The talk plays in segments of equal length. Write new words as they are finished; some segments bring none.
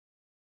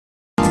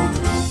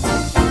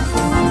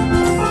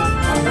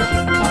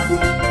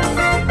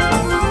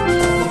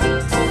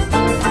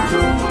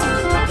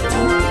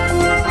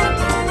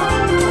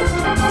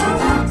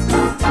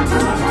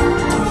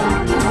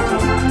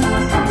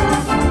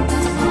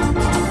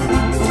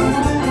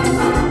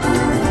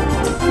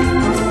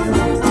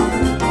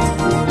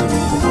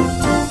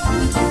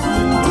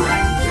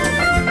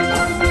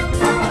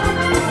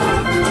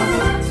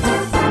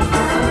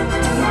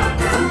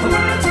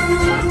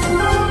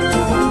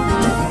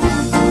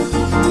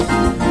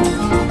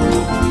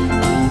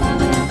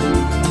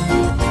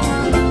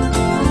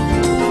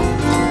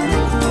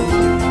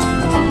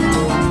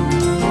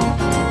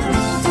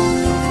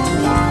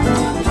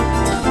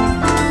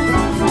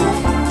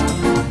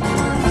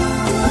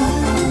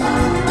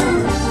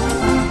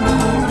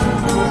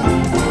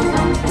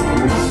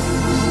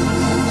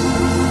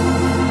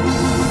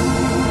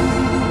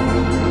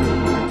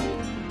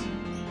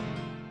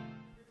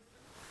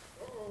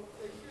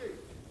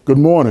Good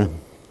morning.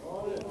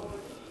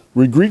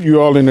 We greet you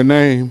all in the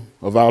name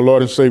of our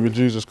Lord and Savior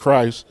Jesus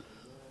Christ.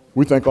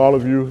 We thank all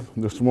of you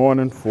this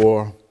morning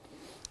for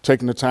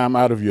taking the time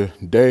out of your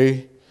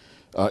day,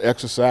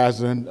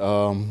 exercising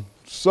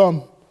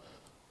some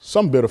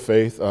bit of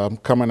faith,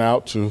 coming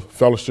out to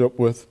fellowship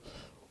with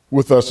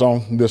us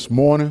on this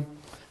morning.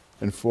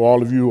 And for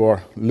all of you who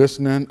are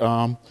listening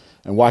and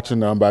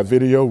watching by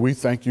video, we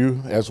thank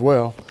you as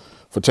well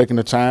for taking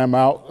the time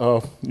out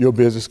of your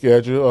busy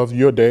schedule of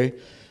your day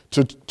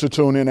to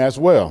tune in as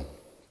well.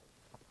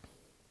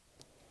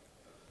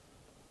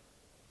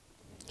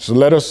 So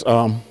let us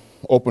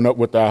open up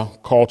with our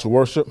call to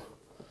worship.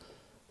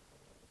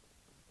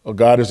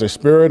 God is a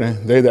spirit,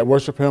 and they that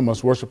worship him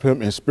must worship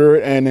him in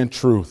spirit and in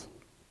truth.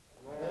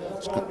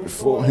 Let's go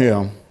before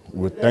him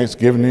with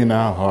thanksgiving in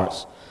our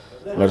hearts.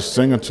 Let us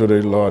sing unto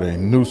the Lord a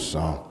new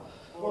song.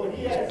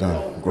 He's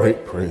done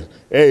great praise.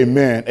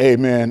 Amen.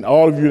 Amen.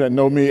 All of you that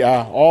know me,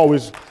 I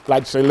always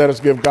like to say, let us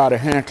give God a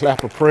hand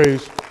clap of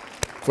praise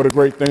for the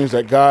great things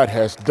that God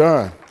has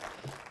done.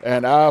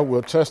 And I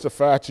will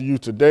testify to you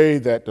today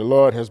that the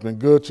Lord has been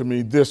good to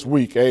me this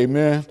week.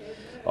 Amen.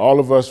 All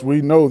of us,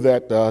 we know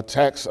that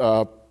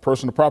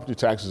personal property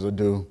taxes are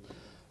due.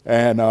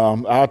 And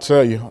I'll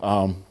tell you,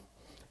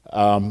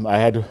 I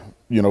had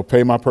to,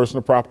 pay my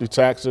personal property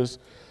taxes.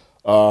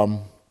 I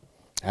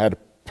had to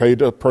pay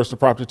the personal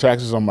property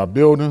taxes on my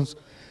buildings.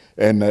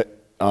 And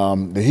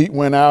the heat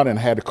went out, and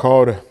I had to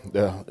call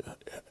the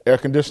air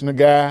conditioner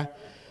guy.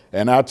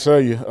 And I'll tell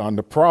you,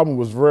 the problem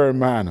was very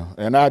minor.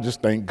 And I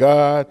just thank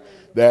God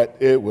that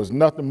it was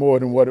nothing more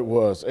than what it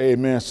was.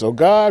 Amen. So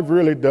God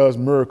really does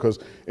miracles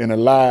in the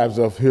lives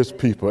of his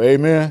people.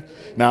 Amen.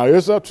 Now,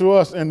 it's up to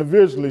us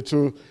individually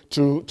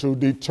to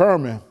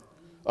determine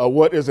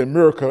what is a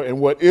miracle and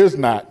what is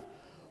not.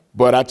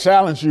 But I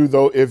challenge you,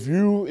 though, if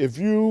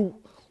you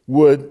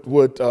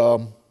would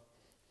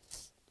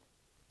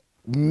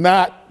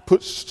not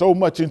put so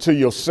much into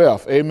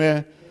yourself,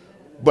 amen,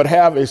 but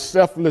have a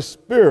selfless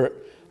spirit,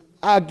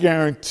 I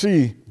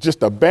guarantee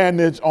just a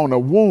bandage on a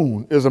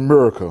wound is a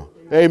miracle.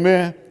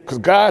 Amen. Because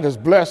God has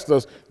blessed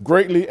us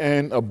greatly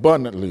and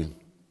abundantly.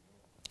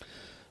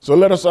 So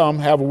let us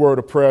have a word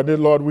of prayer. Dear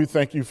Lord, we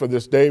thank you for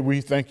this day. We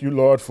thank you,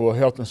 Lord, for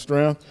health and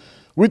strength.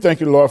 We thank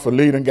you, Lord, for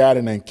leading,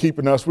 guiding, and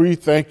keeping us. We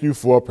thank you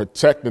for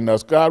protecting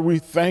us. God, we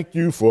thank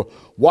you for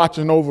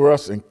watching over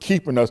us and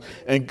keeping us.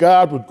 And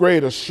God, with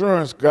great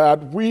assurance,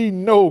 God, we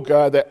know,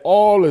 God, that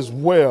all is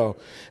well.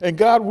 And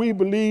God, we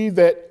believe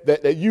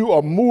that you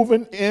are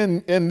moving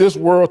in this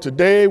world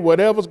today.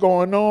 Whatever's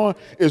going on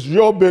is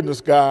your business,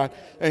 God.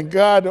 And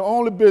God, the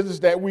only business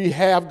that we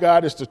have,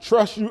 God, is to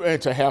trust you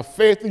and to have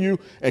faith in you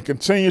and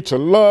continue to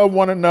love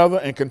one another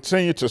and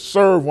continue to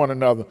serve one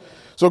another.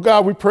 So,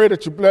 God, we pray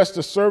that you bless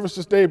the service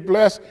this day.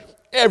 Bless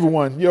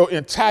everyone, your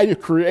entire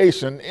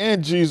creation.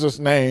 In Jesus'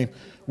 name,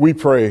 we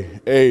pray.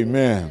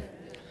 Amen.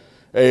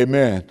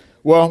 Amen.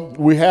 Well,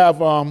 we have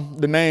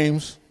the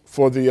names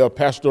for the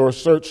Pastoral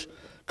Search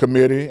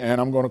Committee,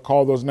 and I'm going to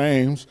call those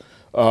names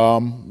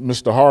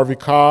Mr. Harvey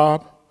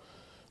Cobb,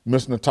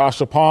 Ms.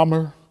 Natasha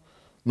Palmer,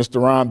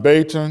 Mr. Ron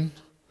Bayton,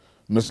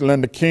 Ms.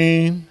 Linda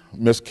Keene,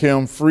 Ms.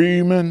 Kim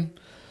Freeman,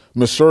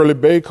 Ms. Shirley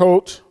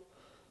Baycoat,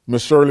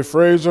 Ms. Shirley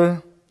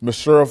Fraser, Ms.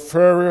 Cheryl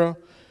Ferrier,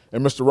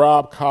 and Mr.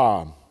 Rob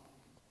Cobb.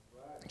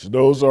 So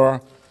those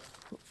are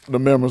the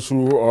members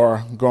who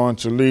are going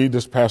to lead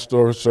this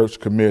Pastoral Search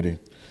Committee.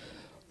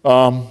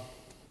 As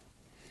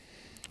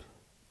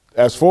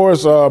far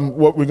as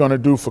what we're going to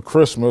do for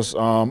Christmas,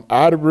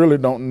 I really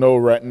don't know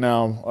right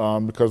now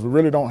because we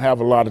really don't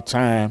have a lot of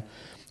time,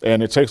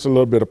 and it takes a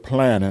little bit of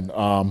planning.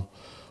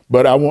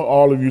 But I want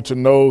all of you to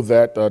know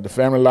that the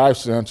Family Life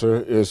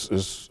Center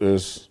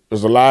is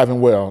alive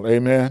and well.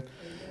 Amen.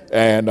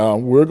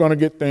 And we're going to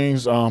get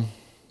things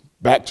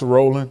back to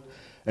rolling,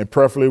 and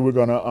preferably we're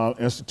going to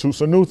institute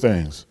some new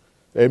things.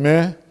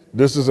 Amen.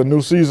 This is a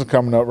new season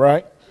coming up,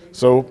 right?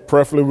 So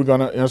preferably we're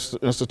going to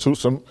institute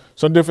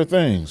some different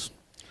things.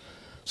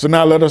 So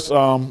now let us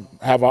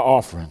have our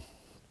offering.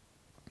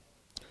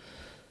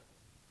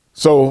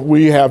 So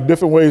we have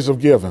different ways of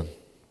giving.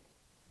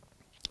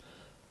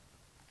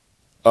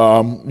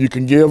 You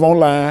can give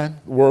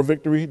online,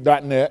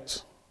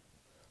 worldvictory.net.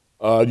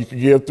 You can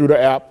give through the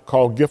app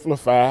called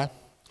Giftify.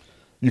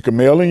 You can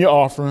mail in your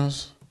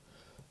offerings,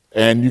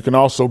 and you can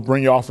also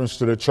bring your offerings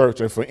to the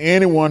church. And for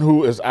anyone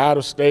who is out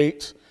of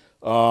state,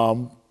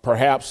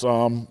 perhaps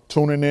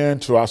tuning in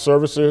to our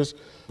services,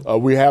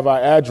 we have our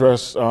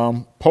address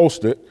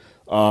posted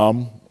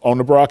on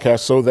the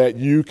broadcast so that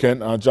you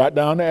can jot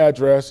down the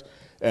address.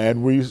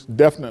 And we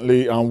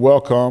definitely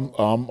welcome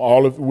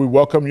we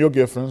welcome your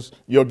givings,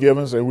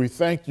 and we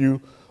thank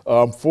you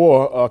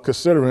for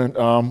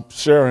considering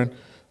sharing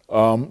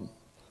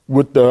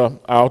with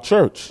our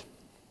church.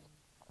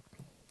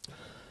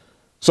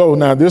 So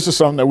now this is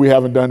something that we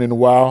haven't done in a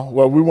while.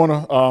 Well, we want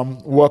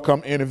to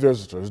welcome any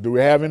visitors. Do we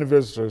have any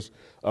visitors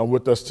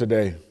with us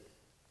today?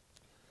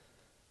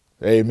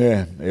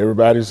 Amen.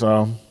 Everybody's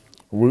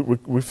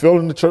we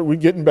filling the church. We're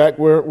getting back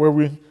where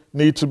we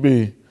need to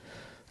be.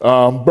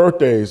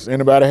 Birthdays.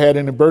 Anybody had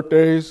any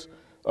birthdays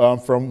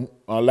from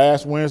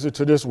last Wednesday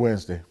to this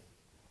Wednesday?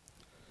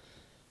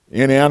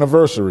 Any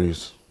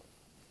anniversaries?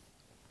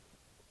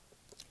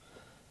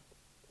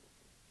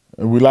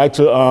 And we like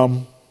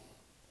to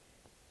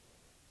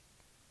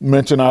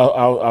mention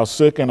our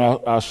sick and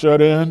our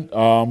shut-in.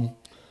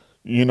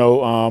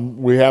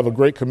 We have a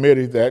great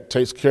committee that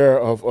takes care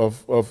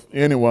of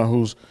anyone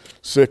who's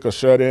sick or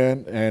shut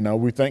in, and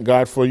we thank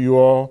God for you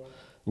all.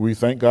 We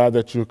thank God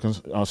that you're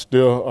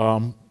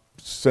still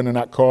sending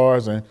out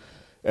cards and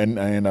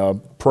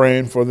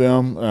praying for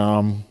them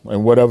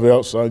and whatever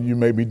else you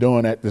may be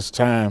doing at this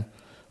time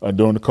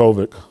during the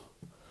COVID.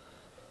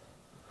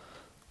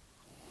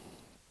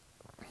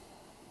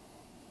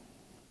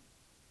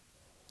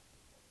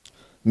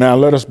 Now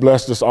let us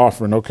bless this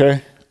offering,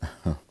 okay?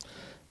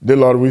 Dear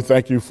Lord, we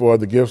thank you for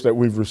the gifts that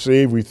we've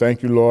received. We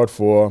thank you, Lord,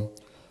 for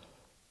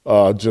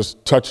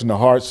just touching the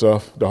hearts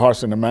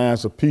and the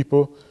minds of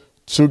people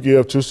to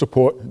give, to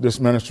support this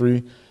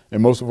ministry.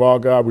 And most of all,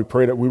 God, we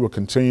pray that we will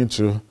continue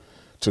to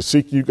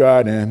seek you,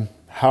 God, in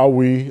how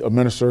we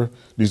administer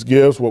these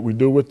gifts, what we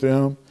do with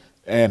them,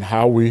 and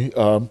how we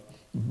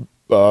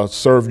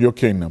serve your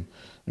kingdom.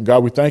 And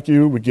God, we thank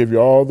you. We give you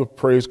all the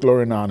praise,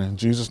 glory, and honor. In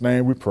Jesus'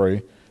 name we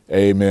pray.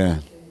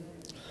 Amen.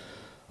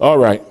 All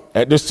right.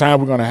 At this time,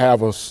 we're going to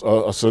have a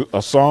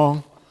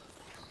song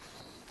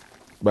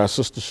by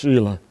Sister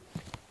Sheila.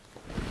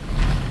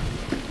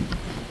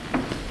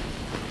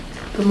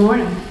 Good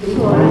morning. Good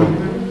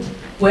morning.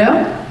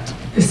 Well,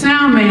 the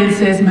sound man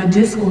says my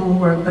disc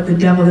won't work, but the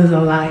devil is a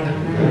liar.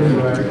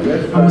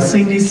 I'm going to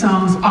sing these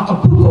songs a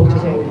cappella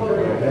today.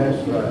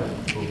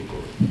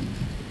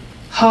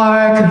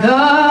 Hark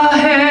the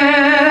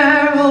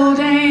herald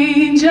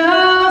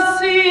angels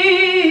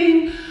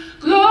sing,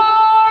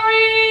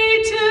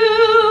 glory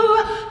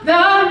to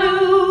the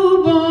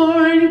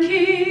newborn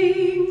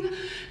King,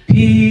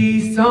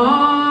 peace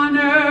on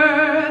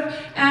earth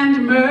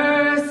and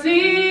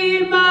mercy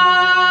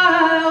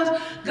mild,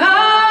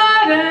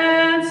 God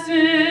and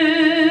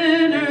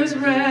sinners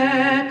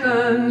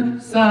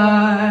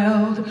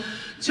reconciled.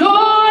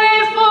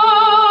 Joyful,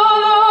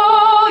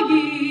 O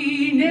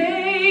ye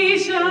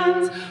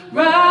nations,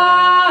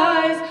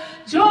 rise,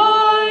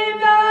 join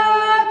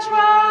the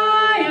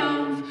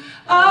triumph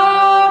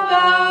of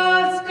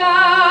the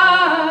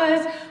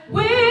skies,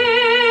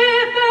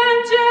 with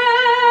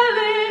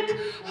angelic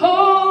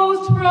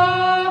hosts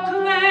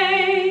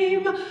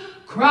proclaim,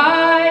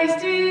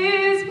 Christ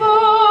is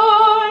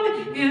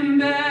born in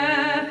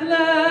Bethlehem.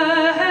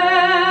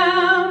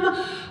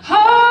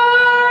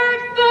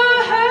 Hark the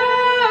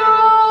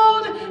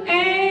herald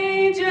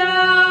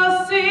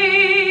angels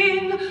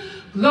sing,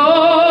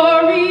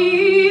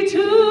 glory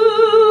to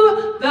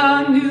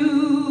the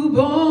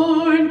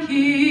newborn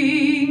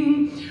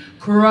King.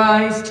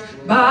 Christ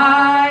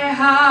by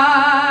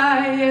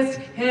highest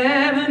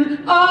heaven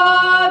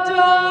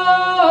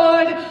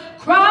adored,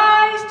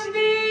 Christ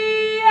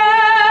the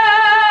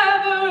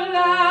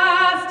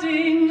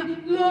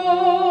everlasting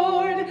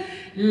Lord.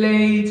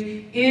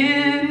 Late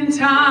in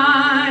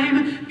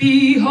time,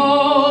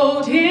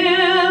 behold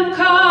him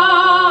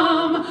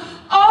come,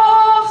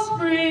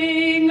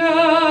 offspring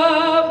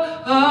of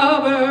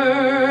a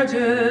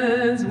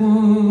virgin's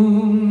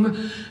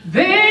womb.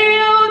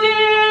 Veiled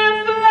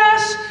in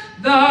flesh,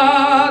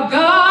 the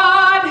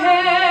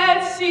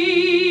Godhead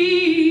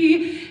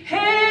see.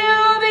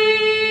 Hail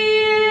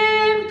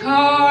the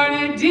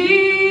incarnate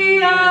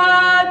deity,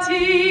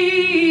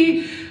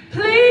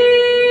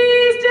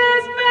 pleased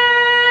as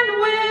man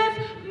with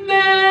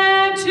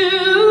man to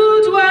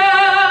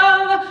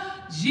dwell.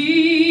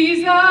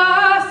 Jesus,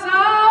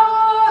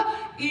 our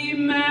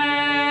Emmanuel.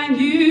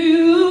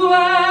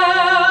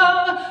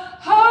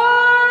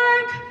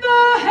 Hark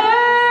the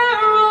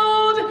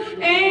herald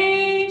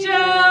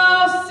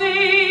angels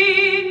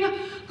sing,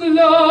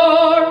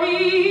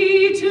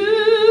 glory to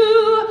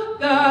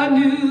the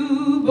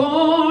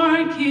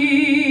newborn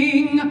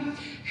King.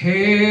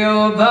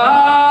 Hail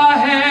the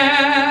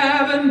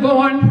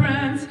heaven-born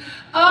Prince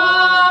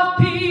of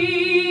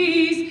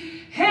Peace.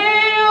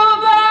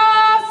 Hail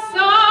the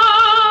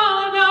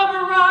Son of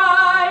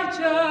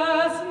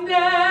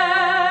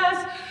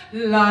Righteousness.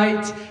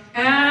 Light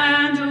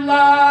and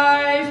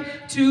life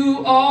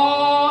to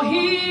all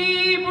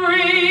he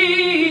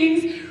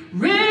brings,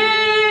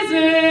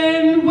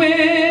 risen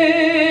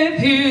with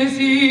his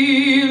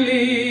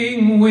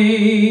healing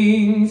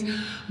wings.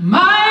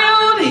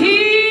 Mild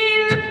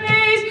he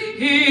lays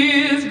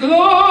his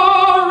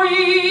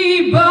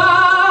glory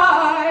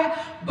by,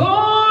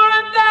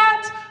 born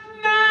that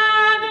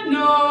man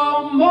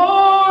no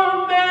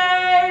more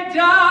may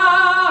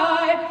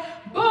die,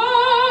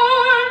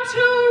 born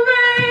to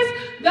raise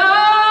the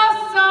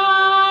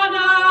son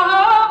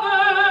of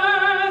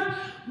earth,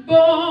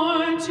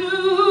 born to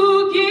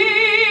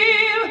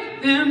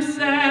give them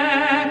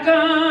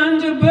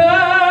second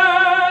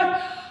birth.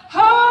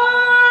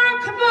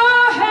 Hark the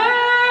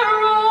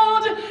herald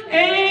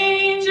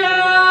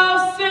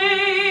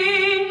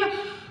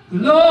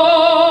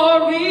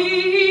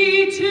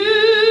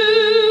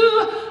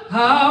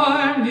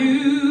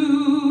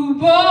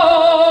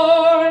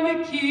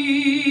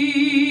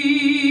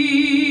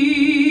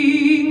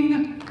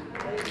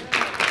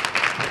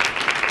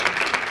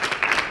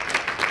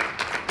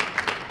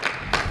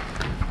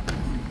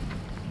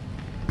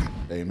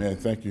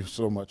Thank you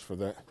so much for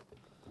that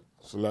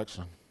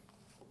selection.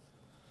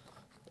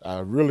 I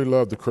really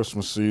love the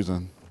Christmas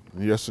season.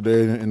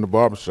 Yesterday in the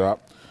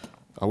barbershop,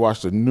 I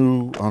watched a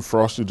new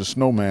Frosty the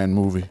Snowman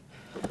movie.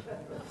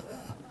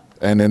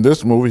 And in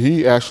this movie,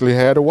 he actually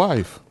had a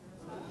wife.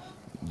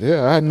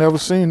 Yeah, I had never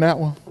seen that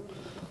one.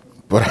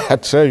 But I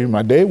tell you,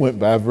 my day went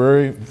by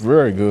very,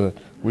 very good.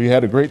 We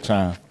had a great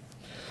time.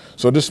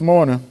 So this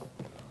morning,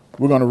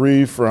 we're going to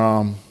read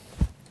from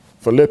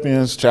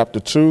Philippians chapter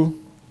 2,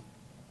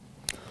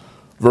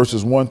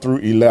 verses 1 through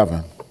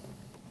 11.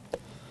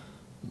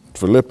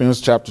 Philippians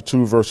chapter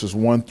 2, verses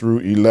 1 through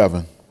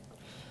 11.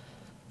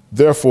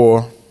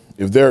 Therefore,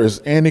 if there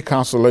is any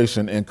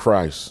consolation in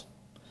Christ,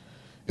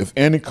 if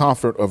any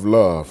comfort of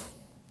love,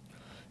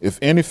 if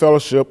any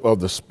fellowship of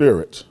the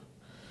Spirit,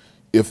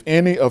 if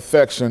any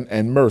affection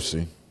and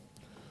mercy,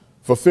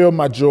 fulfill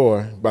my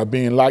joy by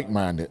being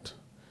like-minded,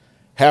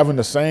 having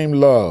the same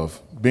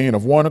love, being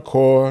of one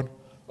accord,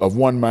 of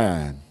one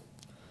mind.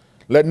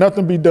 Let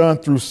nothing be done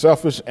through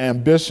selfish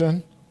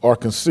ambition or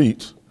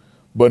conceit,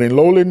 but in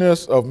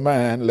lowliness of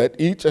mind, let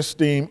each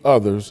esteem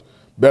others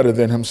better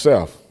than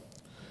himself.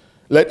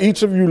 Let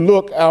each of you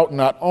look out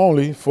not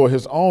only for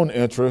his own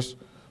interest,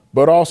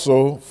 but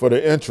also for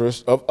the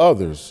interest of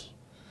others.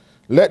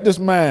 Let this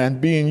mind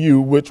be in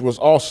you, which was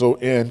also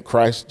in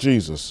Christ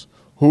Jesus,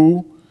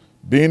 who,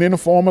 being in the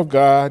form of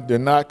God, did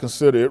not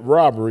consider it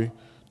robbery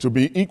to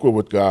be equal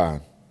with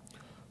God,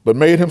 but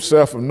made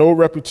himself of no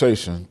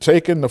reputation,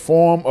 taking the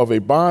form of a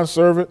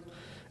bondservant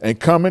and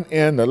coming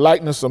in the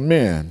likeness of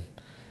men.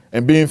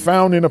 And being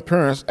found in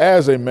appearance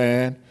as a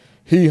man,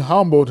 he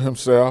humbled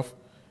himself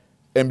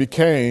and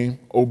became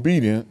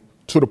obedient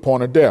to the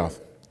point of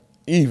death,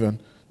 even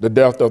the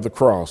death of the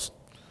cross.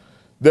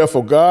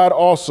 Therefore, God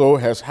also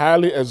has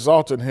highly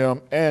exalted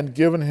him and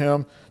given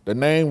him the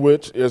name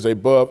which is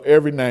above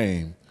every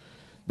name,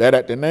 that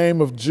at the name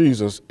of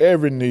Jesus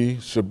every knee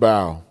should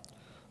bow,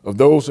 of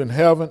those in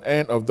heaven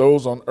and of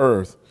those on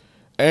earth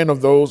and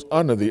of those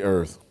under the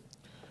earth,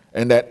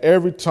 and that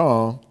every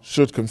tongue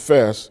should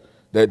confess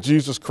that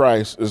Jesus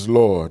Christ is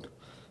Lord,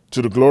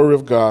 to the glory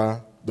of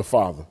God the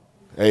Father.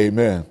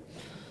 Amen.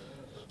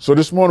 So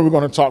this morning we're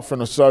going to talk from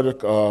the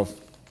subject of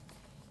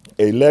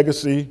a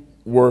legacy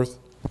worth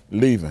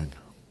leaving.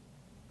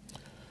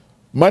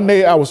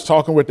 Monday I was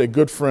talking with a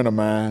good friend of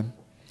mine.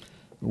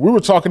 We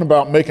were talking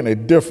about making a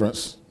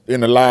difference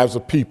in the lives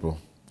of people.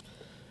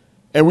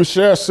 And we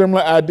share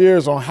similar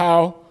ideas on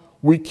how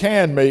we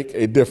can make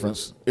a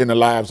difference in the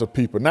lives of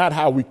people. Not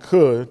how we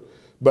could,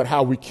 but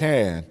how we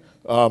can.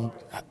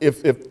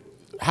 If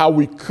how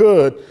we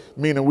could,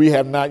 meaning we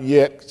have not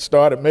yet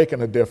started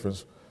making a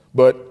difference,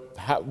 but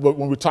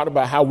when we talk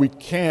about how we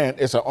can,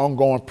 it's an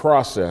ongoing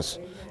process.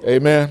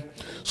 Amen.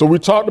 So we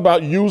talked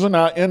about using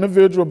our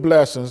individual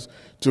blessings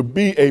to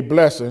be a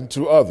blessing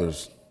to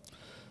others,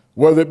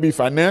 whether it be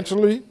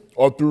financially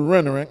or through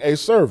rendering a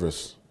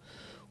service.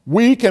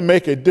 We can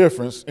make a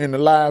difference in the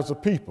lives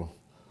of people.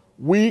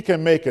 We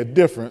can make a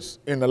difference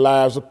in the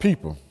lives of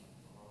people.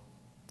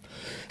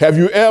 Have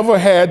you ever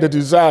had the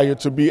desire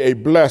to be a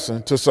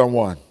blessing to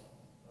someone?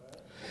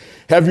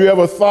 Have you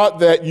ever thought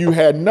that you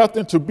had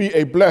nothing to be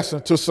a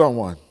blessing to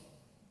someone?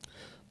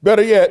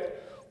 Better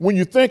yet, when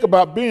you think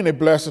about being a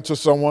blessing to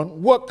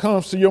someone, what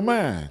comes to your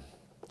mind?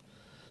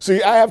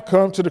 See, I have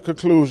come to the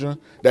conclusion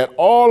that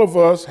all of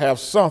us have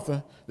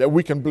something that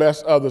we can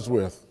bless others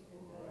with.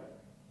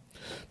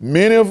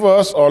 Many of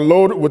us are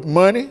loaded with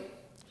money.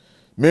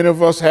 Many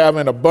of us have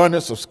an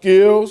abundance of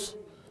skills,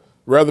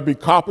 whether it be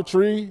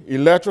carpentry,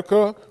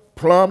 electrical,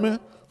 plumbing,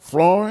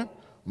 flooring,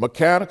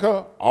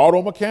 mechanical,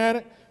 auto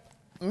mechanic.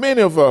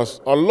 Many of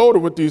us are loaded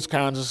with these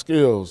kinds of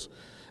skills.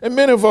 And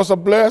many of us are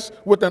blessed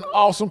with an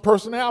awesome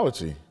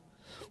personality,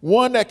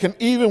 one that can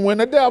even win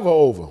the devil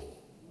over.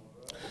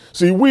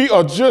 See, we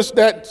are just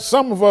that,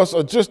 some of us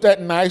are just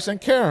that nice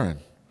and caring.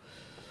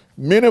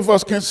 Many of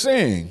us can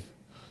sing.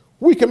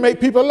 We can make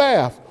people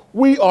laugh.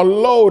 We are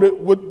loaded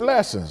with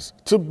blessings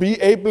to be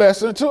a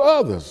blessing to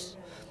others.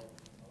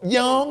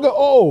 Young or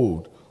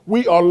old,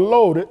 we are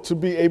loaded to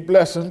be a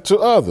blessing to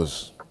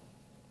others.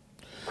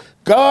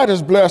 God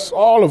has blessed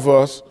all of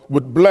us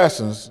with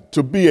blessings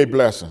to be a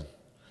blessing.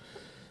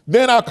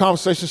 Then our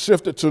conversation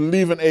shifted to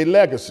leaving a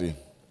legacy.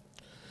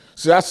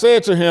 See, I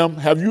said to him,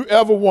 have you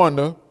ever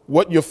wondered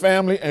what your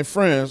family and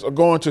friends are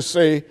going to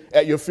say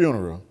at your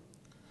funeral?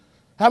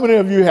 How many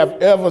of you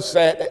have ever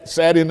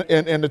sat in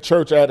the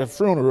church at a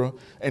funeral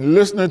and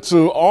listening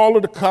to all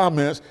of the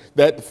comments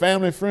that the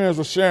family and friends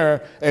were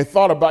sharing and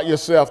thought about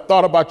yourself,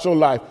 thought about your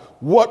life?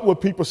 What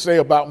would people say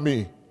about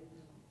me?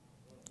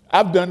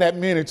 I've done that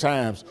many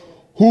times.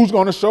 Who's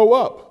going to show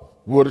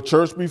up? Will the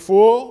church be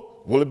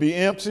full? Will it be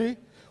empty?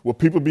 Will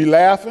people be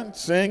laughing,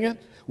 singing?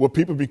 Will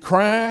people be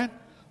crying?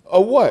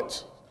 Or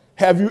what?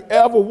 Have you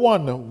ever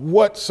wondered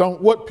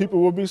what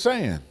people will be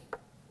saying?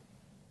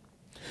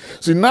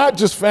 See, not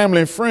just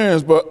family and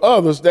friends, but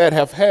others that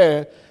have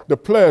had the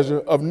pleasure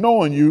of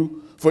knowing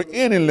you for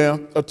any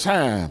length of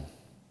time.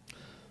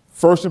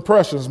 First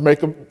impressions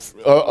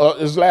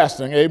is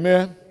lasting,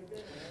 amen?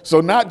 So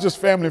not just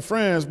family and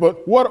friends,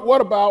 but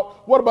what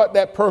about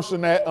that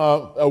person that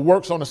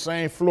works on the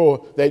same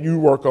floor that you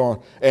work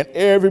on, and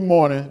every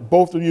morning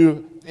both of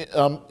you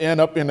end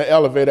up in the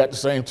elevator at the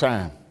same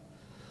time?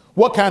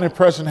 What kind of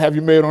impression have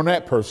you made on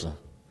that person?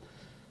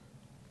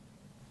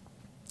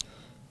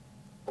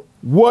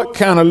 What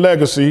kind of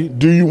legacy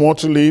do you want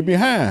to leave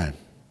behind?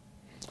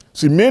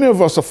 See, many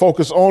of us are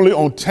focused only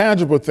on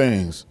tangible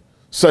things,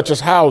 such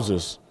as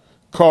houses,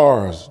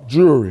 cars,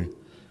 jewelry,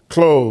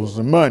 clothes,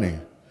 and money.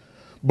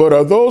 But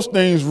are those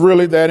things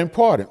really that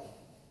important?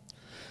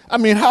 I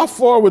mean, how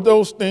far would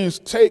those things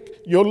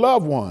take your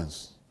loved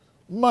ones?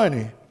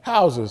 Money,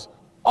 houses,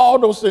 all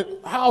those things.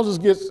 Houses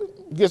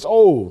gets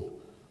old.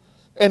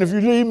 And if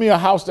you leave me a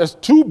house that's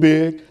too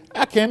big,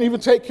 I can't even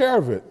take care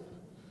of it.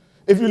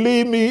 If you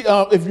leave me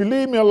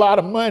a lot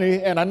of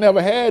money and I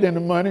never had any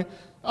money,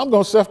 I'm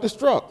going to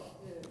self-destruct.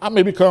 I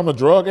may become a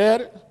drug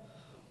addict.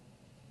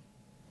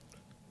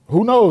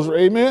 Who knows?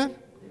 Amen.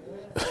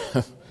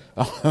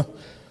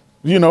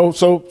 You know,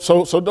 so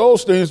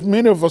those things,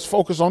 many of us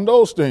focus on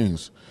those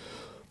things.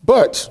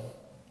 But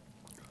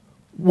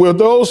will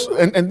those,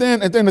 and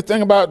then the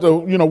thing about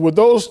will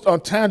those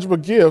tangible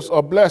gifts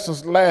or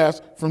blessings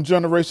last from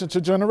generation to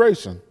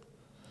generation?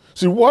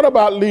 See, what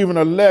about leaving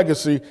a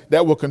legacy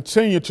that will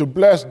continue to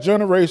bless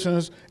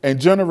generations and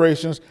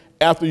generations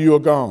after you are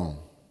gone?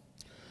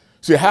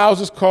 See,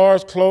 houses,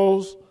 cars,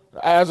 clothes,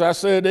 as I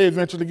said, they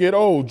eventually get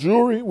old.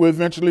 Jewelry will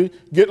eventually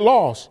get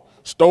lost,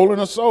 stolen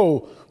or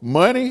sold.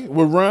 Money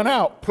will run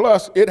out.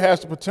 Plus, it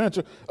has the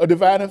potential of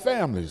dividing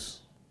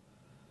families.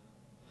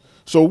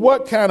 So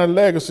what kind of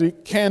legacy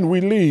can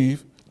we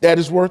leave that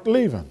is worth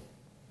leaving?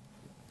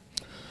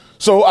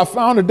 So I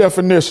found a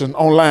definition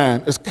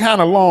online. It's kind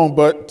of long,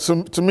 but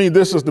to me,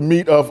 this is the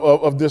meat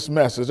of this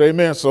message.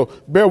 Amen. So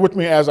bear with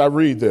me as I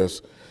read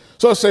this.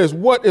 So it says,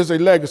 what is a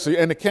legacy?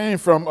 And it came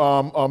from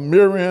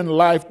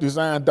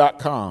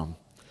MarianLifeDesign.com.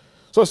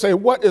 So it says,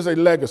 what is a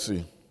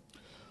legacy?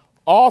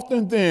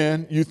 Often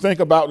then you think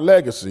about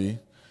legacy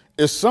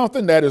is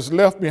something that is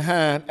left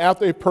behind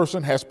after a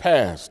person has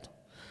passed.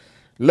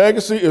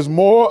 Legacy is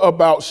more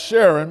about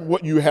sharing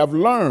what you have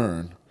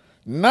learned,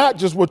 not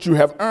just what you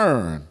have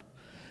earned,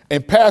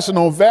 and passing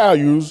on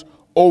values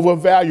over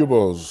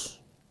valuables.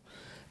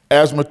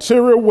 As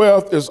material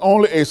wealth is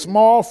only a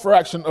small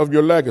fraction of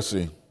your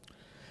legacy.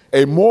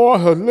 A more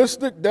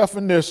holistic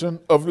definition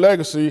of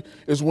legacy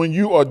is when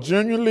you are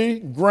genuinely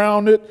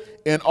grounded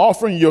in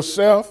offering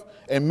yourself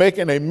and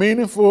making a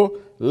meaningful,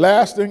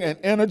 lasting, and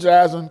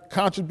energizing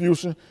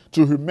contribution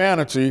to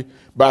humanity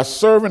by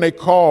serving a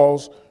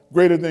cause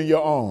greater than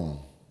your own.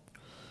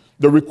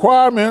 The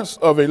requirements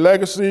of a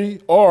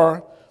legacy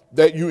are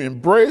that you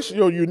embrace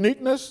your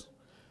uniqueness,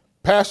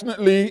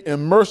 passionately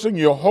immersing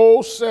your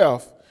whole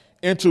self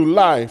into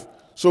life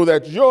so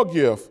that your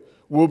gift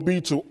will be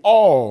to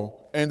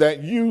all and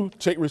that you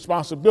take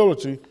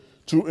responsibility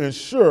to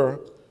ensure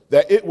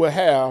that it will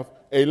have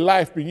a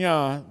life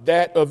beyond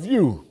that of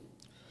you,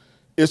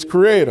 its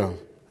creator,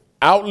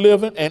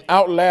 outliving and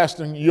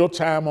outlasting your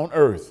time on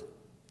earth.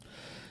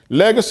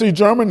 Legacy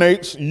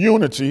germinates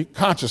unity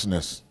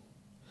consciousness.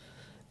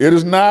 It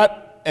is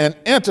not an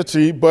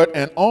entity, but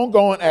an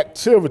ongoing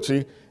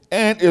activity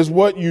and is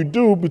what you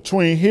do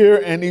between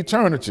here and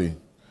eternity.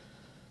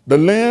 The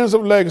lens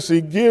of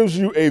legacy gives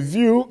you a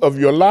view of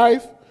your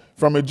life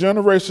from a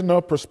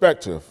generational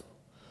perspective,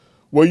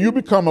 where you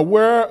become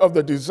aware of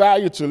the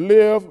desire to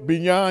live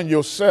beyond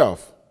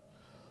yourself.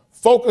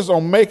 Focus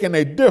on making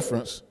a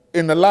difference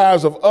in the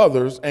lives of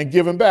others and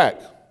giving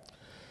back.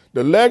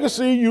 The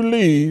legacy you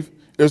leave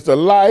is the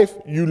life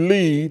you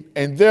lead,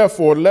 and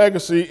therefore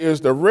legacy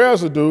is the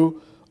residue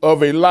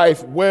of a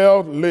life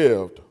well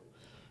lived.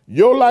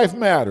 Your life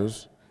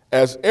matters,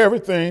 as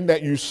everything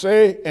that you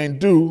say and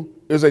do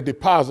is a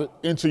deposit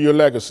into your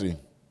legacy.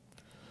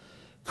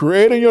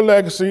 Creating your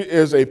legacy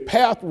is a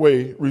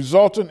pathway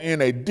resulting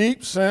in a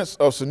deep sense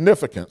of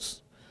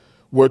significance,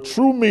 where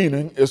true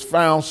meaning is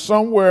found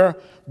somewhere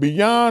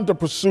beyond the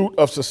pursuit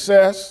of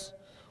success,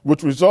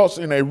 which results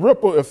in a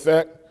ripple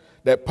effect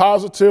that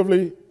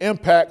positively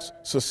impacts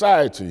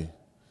society.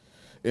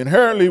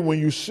 Inherently, when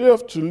you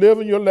shift to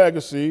living your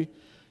legacy,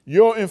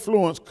 your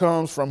influence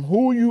comes from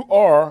who you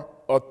are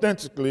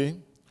authentically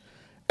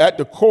at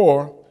the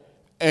core,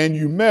 and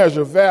you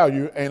measure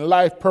value and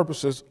life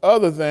purposes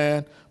other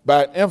than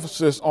by an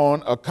emphasis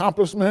on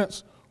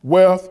accomplishments,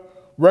 wealth,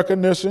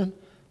 recognition,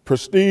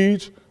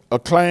 prestige,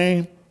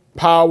 acclaim,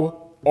 power,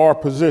 or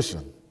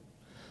position.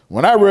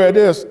 When I read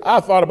this, I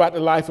thought about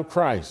the life of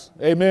Christ.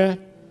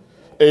 Amen?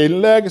 A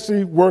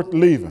legacy worth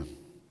leaving.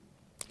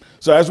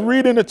 So as we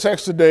read in the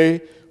text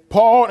today,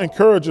 Paul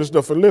encourages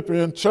the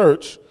Philippian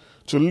church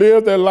to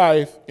live their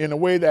life in a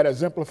way that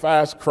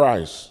exemplifies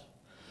Christ.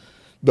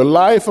 The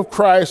life of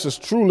Christ is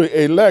truly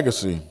a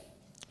legacy.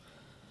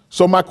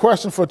 So my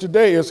question for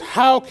today is,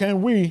 how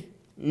can we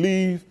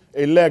leave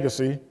a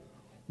legacy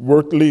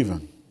worth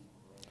leaving?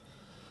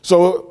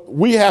 So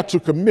we have to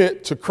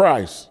commit to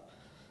Christ.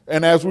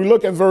 And as we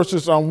look at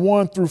verses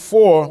 1 through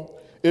 4,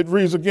 it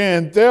reads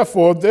again,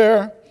 therefore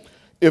there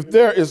if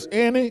there is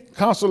any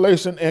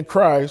consolation in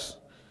Christ,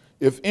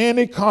 if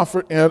any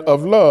comfort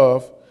of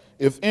love,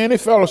 if any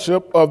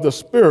fellowship of the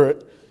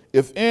Spirit,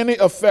 if any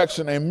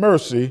affection and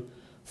mercy,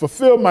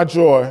 fulfill my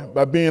joy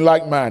by being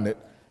like-minded,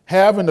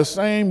 having the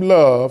same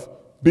love,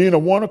 being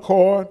of one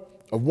accord,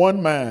 of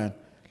one mind.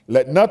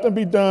 Let nothing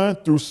be done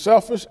through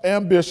selfish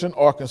ambition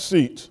or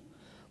conceit,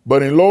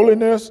 but in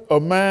lowliness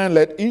of mind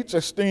let each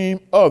esteem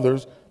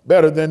others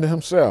better than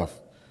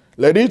himself.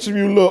 Let each of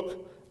you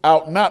look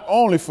out not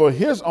only for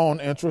his own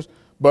interest,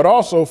 but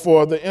also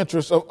for the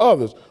interests of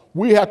others.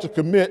 We have to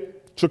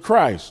commit to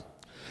Christ.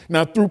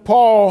 Now, through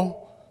Paul,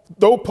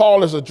 though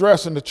Paul is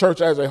addressing the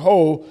church as a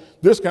whole,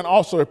 this can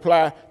also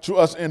apply to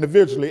us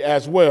individually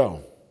as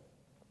well.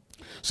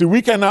 See,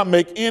 we cannot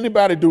make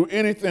anybody do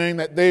anything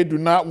that they do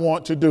not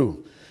want to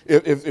do.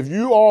 If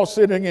you all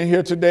sitting in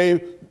here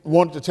today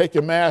want to take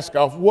your mask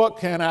off, what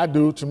can I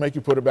do to make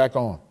you put it back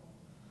on?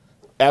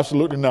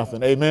 Absolutely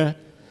nothing. Amen.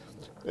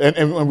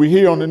 And we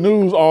hear on the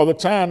news all the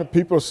time that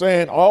people are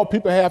saying all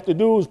people have to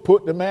do is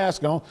put the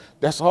mask on.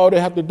 That's all they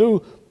have to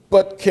do.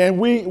 But can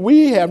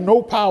we have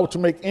no power to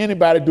make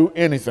anybody do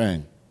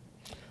anything.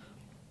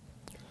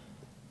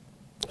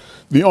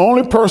 The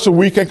only person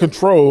we can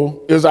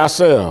control is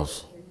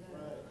ourselves.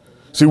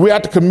 See, we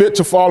have to commit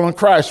to following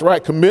Christ,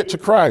 right? Commit to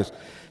Christ.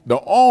 The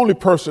only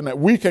person that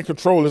we can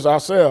control is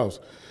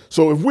ourselves.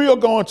 So if we are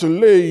going to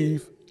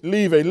leave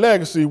a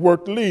legacy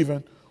worth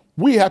leaving,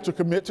 we have to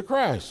commit to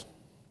Christ.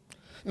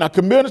 Now,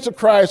 committing to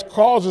Christ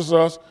causes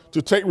us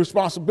to take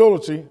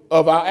responsibility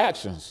of our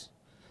actions,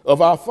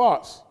 of our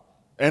thoughts,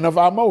 and of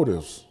our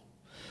motives.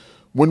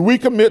 When we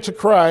commit to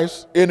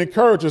Christ, it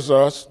encourages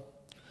us.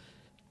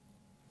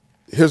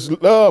 His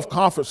love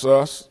comforts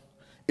us.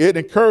 It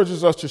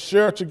encourages us to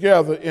share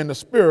together in the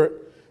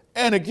Spirit,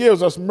 and it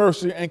gives us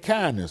mercy and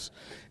kindness.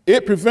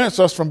 It prevents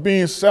us from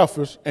being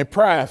selfish and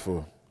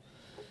prideful.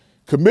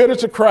 Committed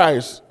to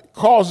Christ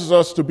causes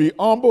us to be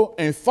humble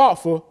and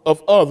thoughtful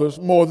of others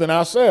more than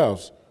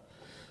ourselves.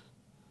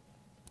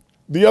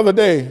 The other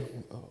day,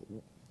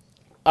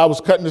 I was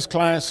cutting this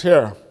client's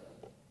hair,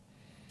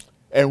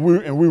 and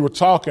we were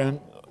talking.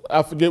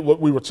 I forget what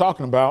we were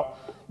talking about,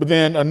 but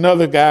then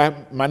another guy,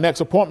 my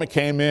next appointment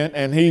came in,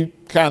 and he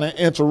kind of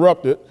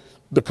interrupted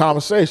the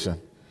conversation.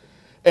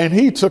 And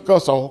he took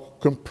us a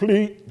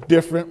complete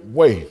different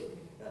way.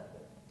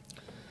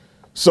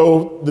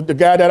 So the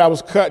guy that I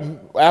was cutting,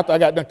 after I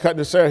got done cutting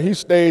his hair, he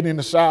stayed in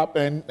the shop,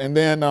 and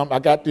then I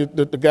got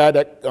the guy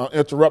that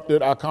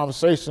interrupted our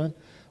conversation.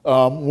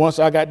 Once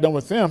I got done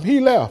with him, he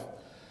left.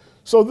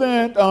 So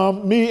then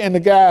me and the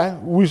guy,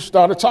 we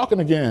started talking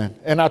again,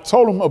 and I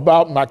told him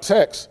about my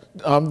text.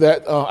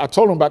 I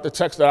told him about the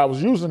text that I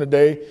was using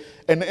today.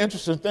 And the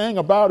interesting thing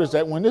about it is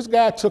that when this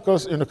guy took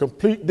us in a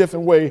complete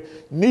different way,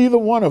 neither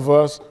one of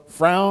us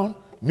frowned,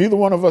 neither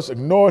one of us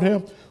ignored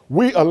him.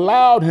 We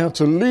allowed him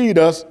to lead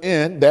us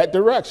in that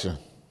direction.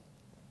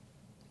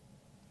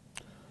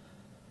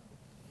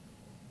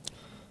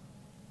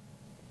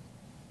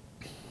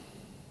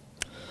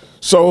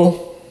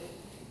 So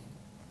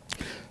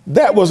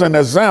that was an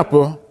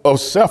example of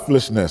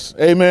selflessness.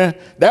 Amen.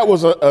 That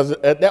was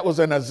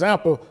an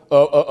example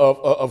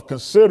of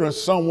considering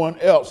someone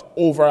else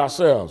over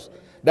ourselves.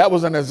 That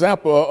was an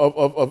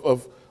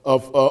example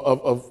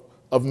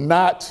of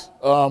not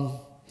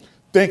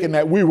thinking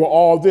that we were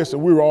all this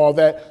and we were all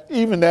that,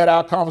 even that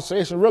our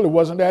conversation really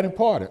wasn't that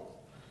important.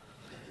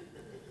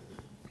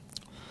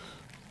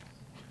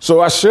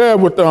 So I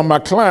shared with my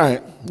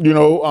client,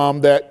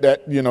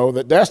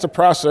 that's the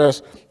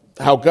process,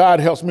 how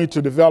God helps me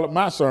to develop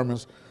my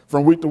sermons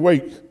from week to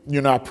week.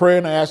 I pray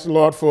and I ask the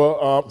Lord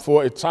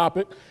for a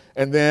topic,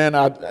 and then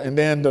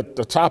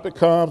the topic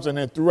comes, and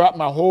then throughout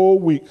my whole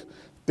week,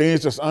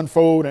 things just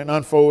unfold and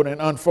unfold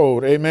and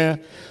unfold.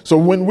 Amen. So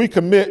when we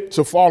commit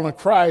to following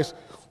Christ,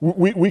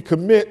 we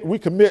commit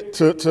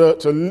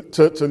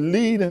to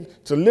leading,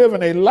 to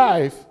living a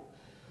life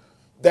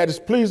that is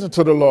pleasing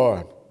to the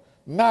Lord,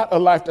 not a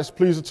life that's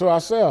pleasing to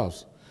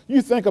ourselves.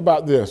 You think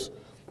about this.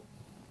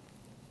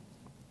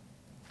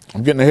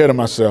 I'm getting ahead of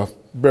myself.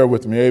 Bear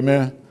with me.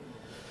 Amen.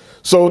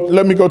 So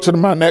let me go to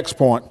my next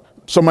point.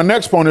 So my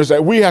next point is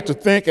that we have to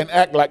think and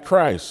act like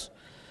Christ.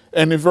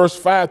 And in verse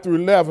 5 through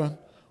 11,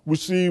 we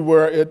see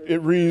where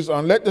it reads,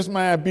 let this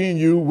mind be in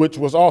you, which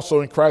was also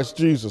in Christ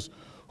Jesus,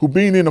 who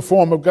being in the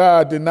form of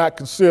God did not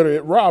consider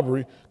it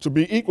robbery to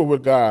be equal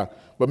with God,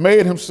 but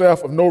made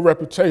himself of no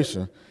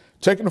reputation,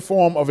 taking the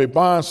form of a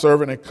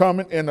bondservant and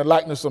coming in the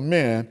likeness of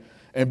men,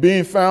 and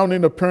being found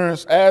in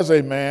appearance as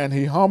a man,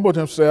 he humbled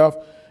himself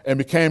and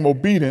became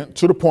obedient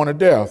to the point of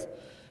death,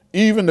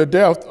 even the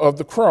death of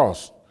the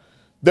cross.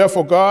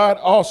 Therefore God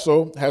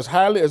also has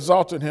highly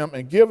exalted him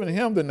and given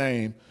him the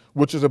name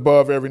which is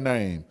above every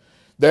name,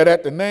 that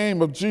at the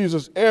name of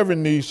Jesus every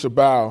knee shall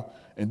bow,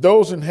 and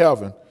those in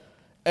heaven,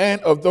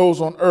 and of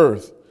those on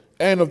earth,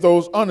 and of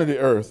those under the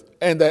earth,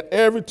 and that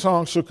every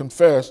tongue should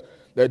confess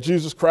that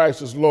Jesus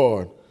Christ is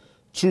Lord,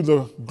 to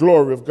the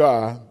glory of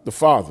God the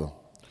Father.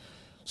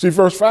 See,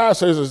 verse 5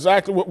 says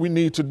exactly what we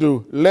need to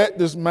do. Let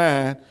this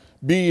mind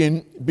be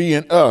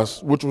in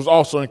us, which was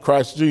also in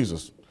Christ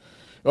Jesus.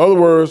 In other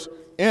words,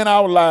 in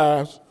our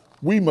lives,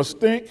 we must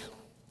think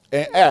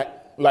and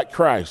act like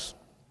Christ.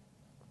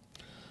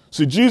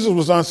 See, Jesus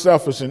was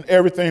unselfish in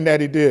everything that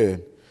he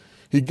did.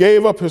 He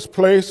gave up his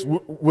place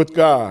with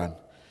God.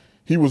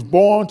 He was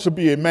born to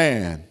be a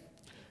man.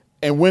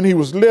 And when he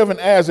was living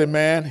as a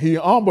man, he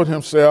humbled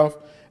himself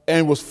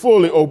and was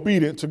fully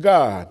obedient to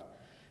God.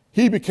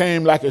 He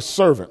became like a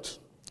servant.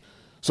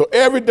 So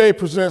every day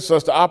presents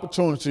us the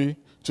opportunity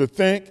to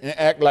think and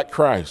act like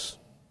Christ.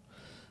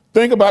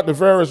 Think about the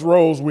various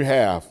roles we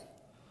have.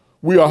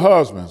 We are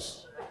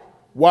husbands,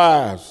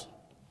 wives,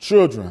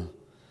 children,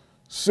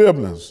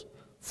 siblings,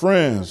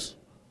 friends,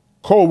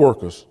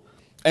 co-workers,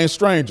 and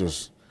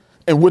strangers.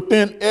 And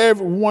within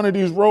every one of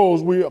these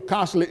roles, we are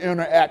constantly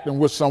interacting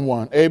with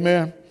someone.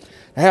 Amen.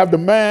 Have the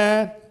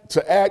mind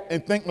to act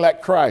and think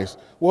like Christ.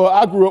 Well,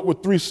 I grew up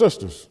with 3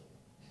 sisters.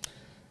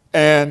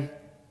 And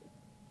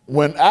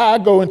when I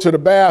go into the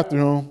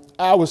bathroom,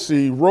 I would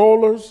see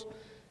rollers,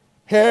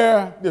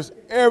 hair, just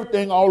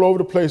everything all over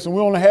the place. And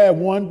we only had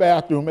one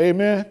bathroom.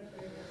 Amen.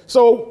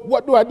 So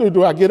what do?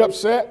 Do I get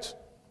upset?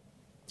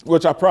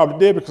 Which I probably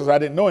did because I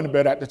didn't know any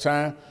better at the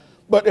time.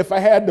 But if I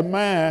had the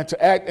mind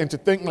to act and to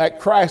think like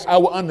Christ, I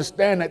would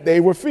understand that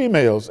they were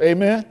females.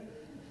 Amen.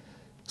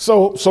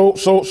 So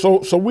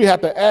we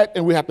have to act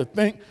and we have to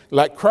think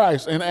like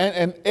Christ.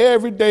 And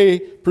every day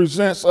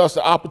presents us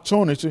the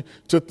opportunity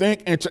to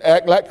think and to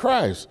act like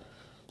Christ.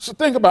 So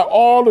think about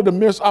all of the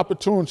missed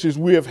opportunities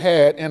we have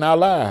had in our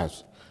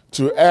lives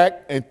to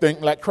act and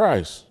think like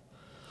Christ.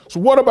 So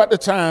what about the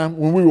time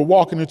when we were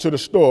walking into the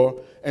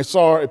store and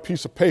saw a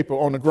piece of paper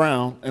on the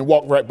ground and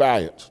walked right by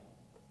it?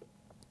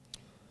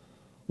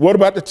 What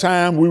about the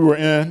time we were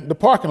in the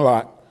parking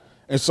lot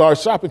and saw a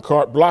shopping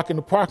cart blocking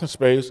the parking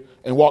space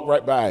and walked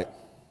right by it?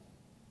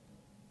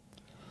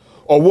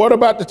 Or what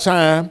about the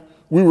time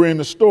we were in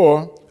the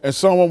store and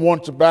someone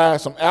wanted to buy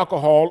some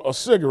alcohol or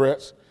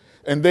cigarettes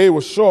and they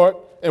were short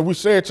and we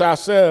said to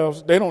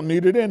ourselves, they don't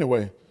need it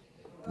anyway.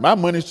 My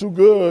money's too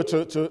good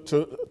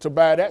to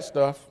buy that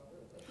stuff.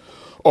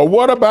 Or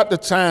what about the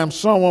time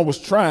someone was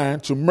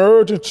trying to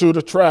merge into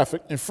the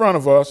traffic in front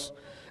of us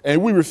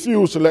and we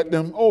refused to let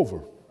them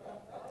over?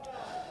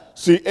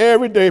 See,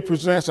 every day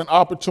presents an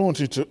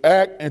opportunity to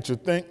act and to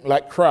think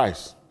like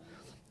Christ.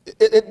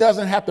 It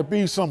doesn't have to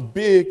be some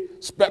big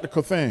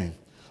spectacle thing.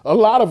 A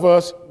lot of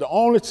us, the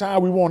only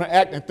time we want to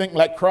act and think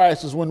like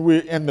Christ is when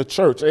we're in the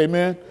church,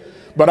 amen?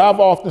 But I've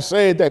often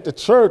said that the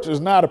church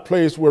is not a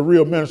place where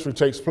real ministry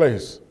takes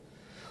place.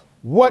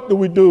 What do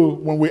we do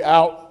when we're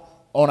out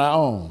on our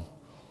own?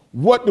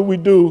 What do we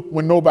do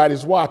when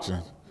nobody's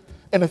watching?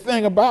 And the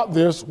thing about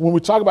this, when we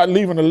talk about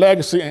leaving a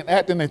legacy and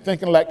acting and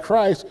thinking like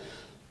Christ,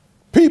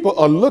 people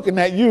are looking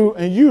at you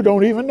and you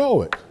don't even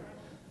know it.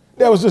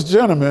 There was this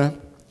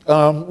gentleman,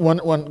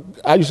 when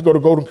I used to go to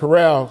Golden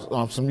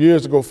Corral some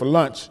years ago for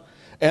lunch,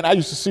 and I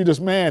used to see this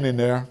man in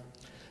there,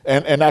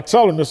 and I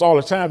tell him this all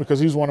the time because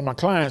he's one of my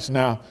clients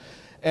now,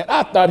 and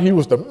I thought he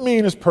was the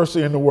meanest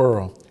person in the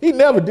world. He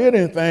never did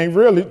anything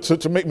really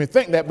to make me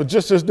think that, but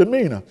just his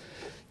demeanor.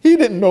 He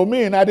didn't know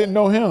me and I didn't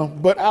know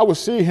him, but I would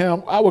see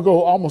him. I would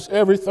go almost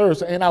every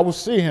Thursday and I would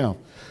see him.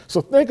 So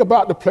think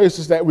about the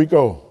places that we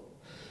go.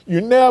 You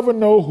never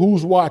know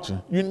who's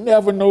watching. You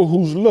never know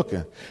who's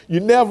looking. You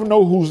never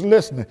know who's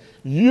listening.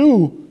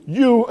 You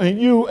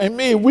and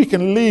me, we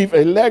can leave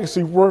a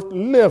legacy worth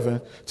living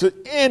to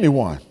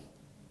anyone.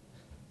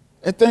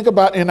 And think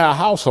about in our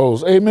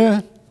households,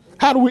 amen?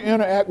 How do we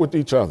interact with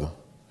each other?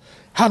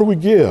 How do we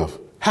give?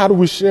 How do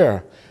we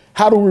share?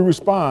 How do we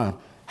respond?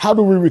 How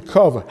do we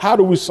recover? How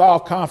do we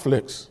solve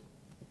conflicts?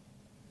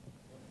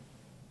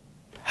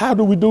 How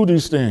do we do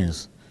these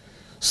things?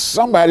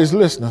 Somebody's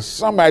listening.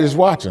 Somebody's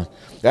watching.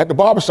 At the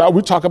barbershop,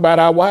 we talk about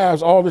our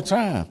wives all the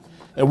time.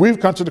 And we've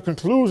come to the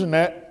conclusion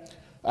that,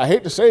 I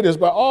hate to say this,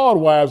 but all the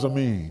wives are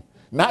mean.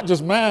 Not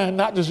just mine,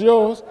 not just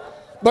yours,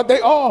 but they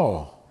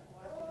all.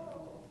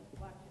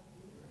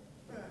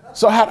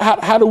 So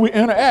how do we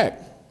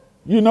interact?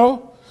 You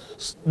know,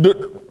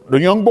 the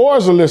young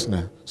boys are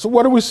listening. So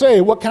what do we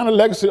say? What kind of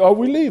legacy are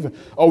we leaving?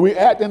 Are we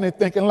acting and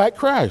thinking like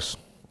Christ?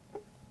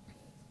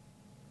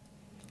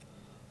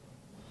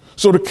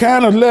 So the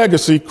kind of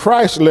legacy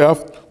Christ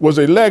left was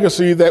a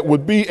legacy that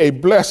would be a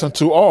blessing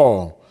to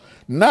all,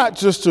 not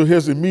just to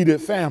his immediate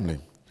family.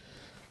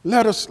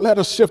 Let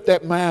us shift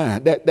that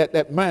mind,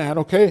 that mind,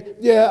 okay?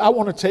 Yeah, I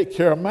want to take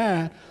care of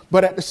mine,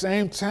 but at the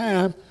same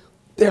time,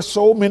 there's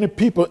so many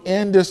people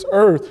in this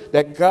earth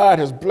that God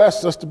has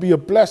blessed us to be a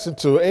blessing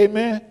to,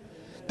 amen?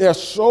 There's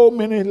so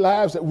many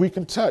lives that we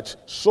can touch,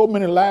 so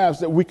many lives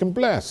that we can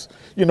bless.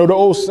 You know, the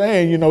old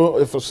saying, you know,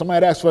 if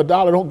somebody asks for $1,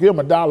 don't give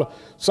them $1,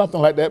 something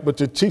like that, but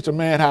to teach a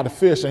man how to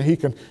fish and he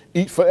can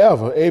eat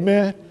forever,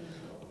 amen?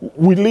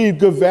 We leave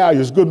good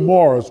values, good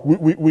morals.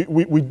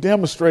 We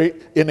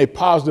demonstrate in a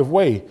positive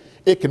way.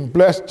 It can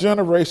bless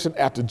generation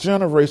after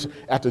generation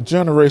after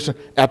generation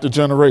after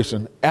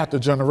generation after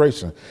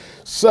generation,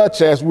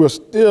 such as we're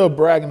still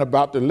bragging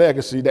about the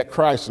legacy that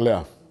Christ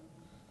left.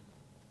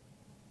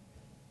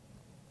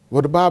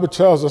 Well, the Bible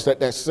tells us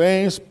that that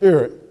same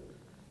spirit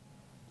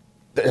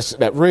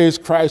that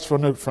raised Christ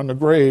from the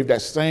grave,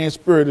 that same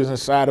spirit is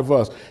inside of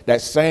us,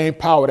 that same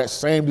power, that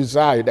same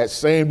desire, that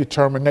same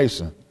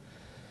determination.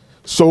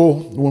 So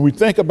when we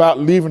think about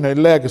leaving a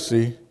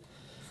legacy,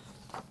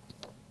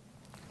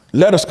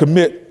 let us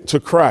commit to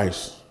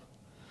Christ.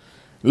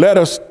 Let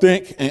us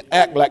think and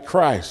act like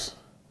Christ.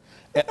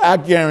 And I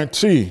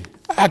guarantee,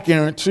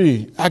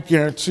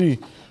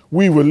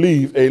 we will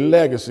leave a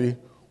legacy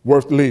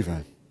worth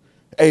leaving.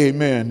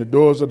 Amen. The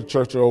doors of the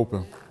church are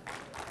open.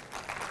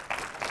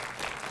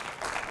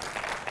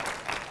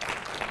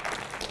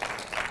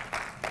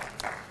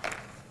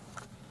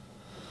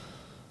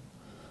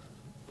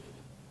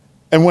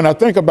 And when I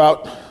think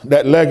about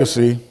that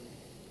legacy,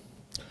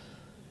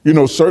 you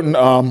know, certain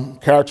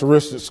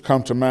characteristics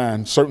come to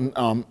mind, certain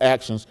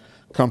actions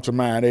come to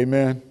mind,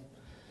 amen?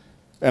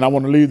 And I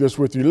want to leave this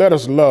with you. Let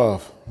us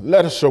love,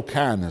 let us show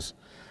kindness,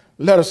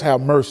 let us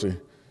have mercy,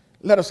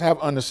 let us have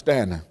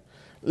understanding,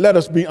 let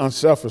us be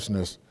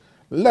unselfishness,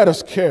 let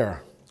us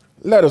care,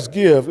 let us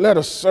give, let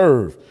us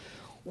serve.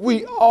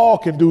 We all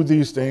can do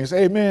these things,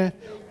 amen?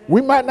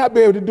 We might not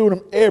be able to do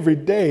them every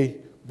day,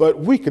 but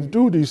we can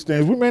do these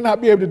things. We may not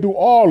be able to do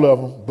all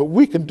of them, but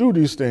we can do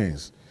these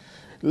things.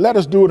 Let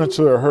us do it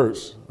until it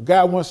hurts. A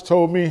guy once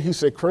told me, he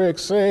said, Craig,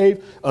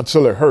 save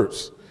until it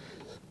hurts.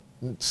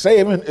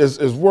 Saving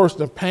is worse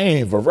than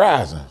paying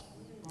Verizon.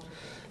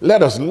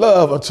 Let us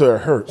love until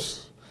it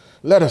hurts.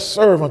 Let us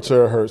serve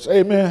until it hurts.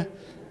 Amen.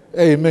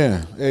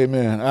 Amen.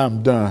 Amen.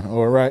 I'm done.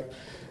 All right.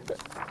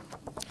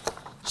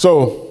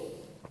 So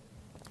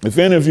if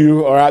any of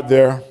you are out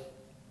there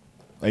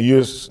and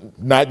you're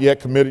not yet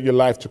committed your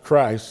life to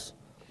Christ,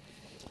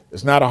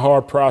 it's not a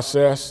hard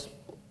process.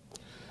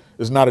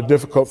 It's not a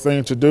difficult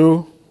thing to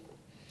do.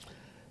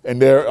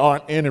 And there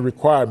aren't any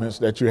requirements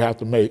that you have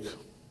to make.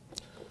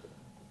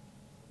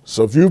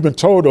 So if you've been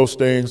told those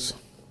things,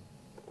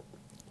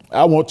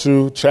 I want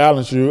to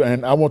challenge you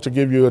and I want to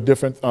give you a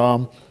different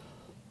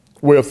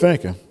way of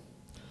thinking.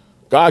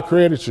 God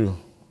created you.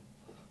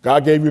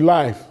 God gave you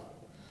life.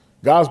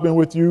 God's been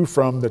with you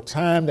from the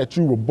time that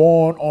you were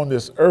born on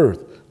this earth.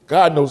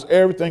 God knows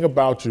everything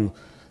about you.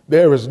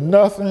 There is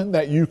nothing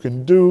that you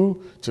can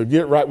do to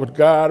get right with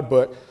God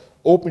but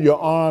open your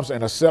arms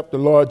and accept the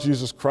Lord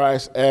Jesus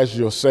Christ as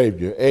your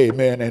Savior.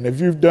 Amen. And if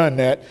you've done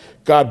that,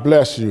 God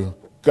bless you.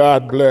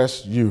 God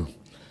bless you.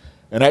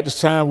 And at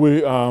this time,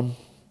 we'll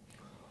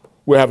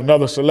have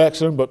another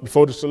selection. But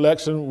before the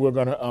selection, we're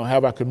going to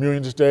have our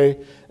communion today.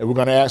 And we're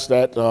going to ask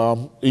that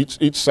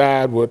each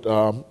side would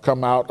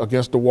come out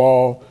against the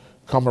wall,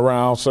 come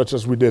around, such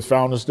as we did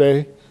Founders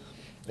Day.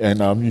 And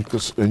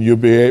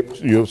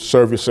you'll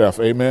serve yourself.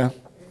 Amen.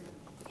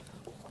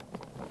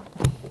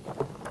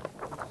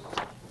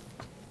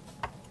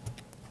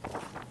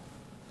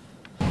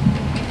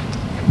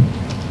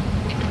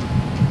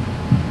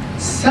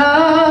 Silent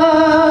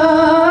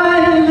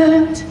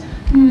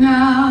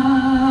night,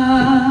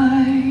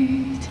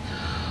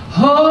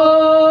 holy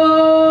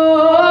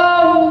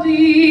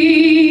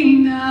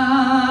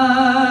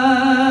night,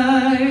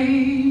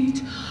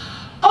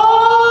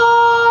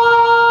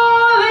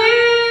 all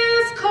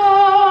is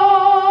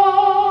calm,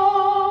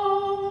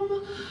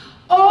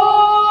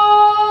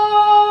 all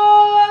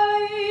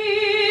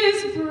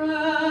is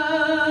bright.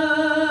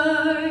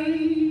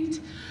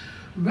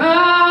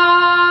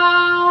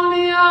 Round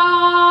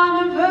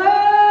yon virgin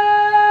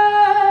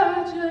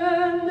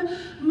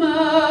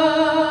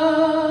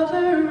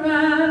mother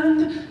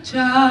and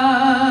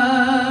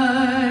child,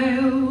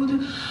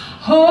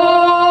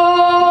 holy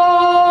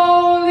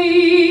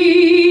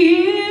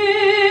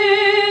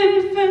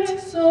infant,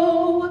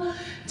 so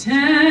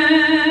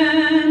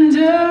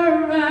tender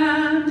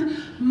and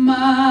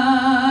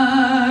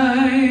mild,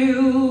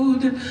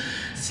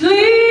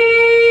 sleep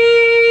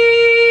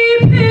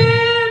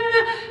in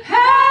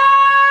heavenly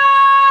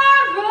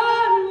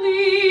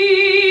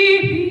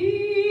peace.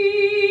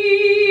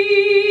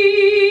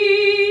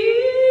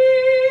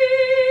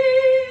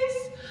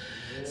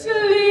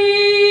 Sleep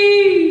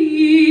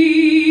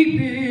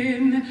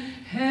in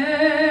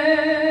heavenly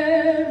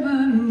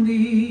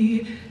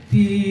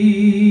peace.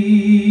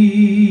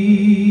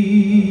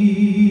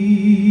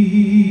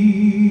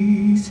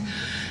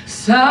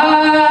 Silent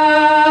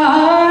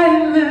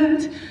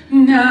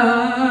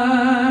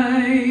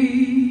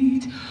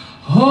night,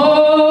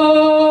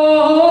 holy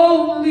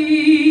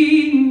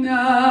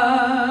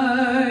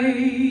night,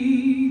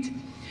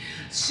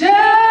 shepherds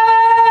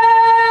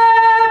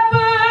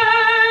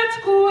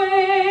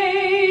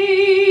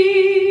quake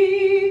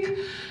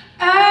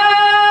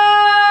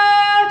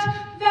at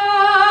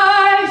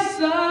thy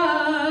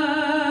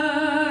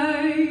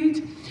sight.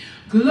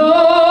 Glories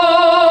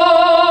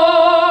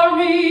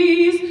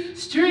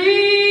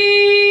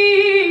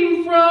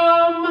stream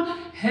from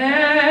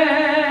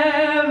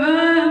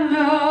heaven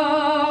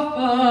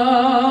afar.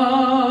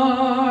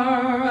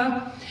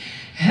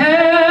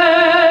 Heavenly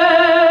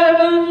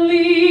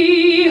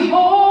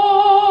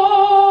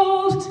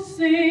hosts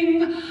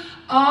sing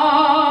Alleluia.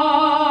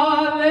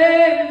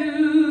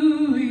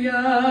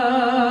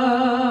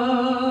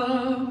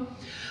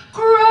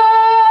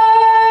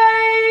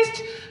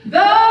 Christ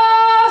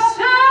the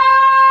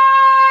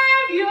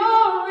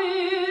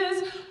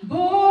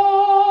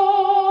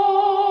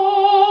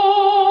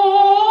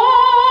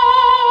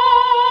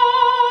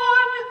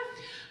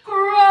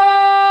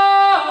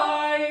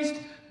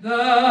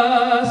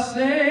the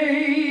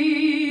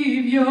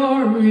Savior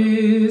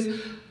is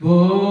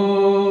born.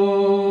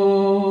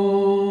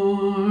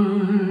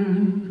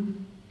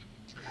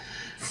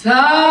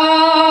 Silent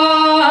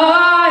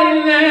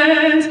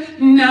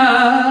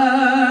night,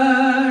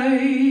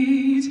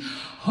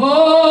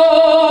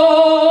 holy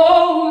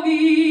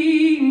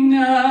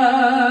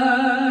night,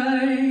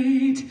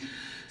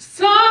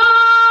 Son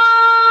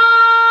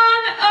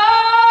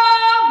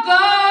of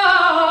God,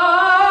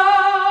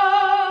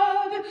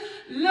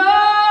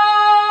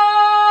 love's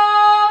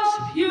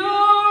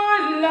pure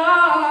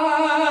light,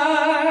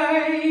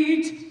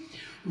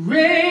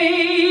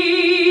 radiant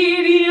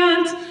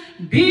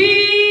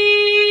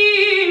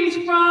beams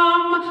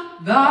from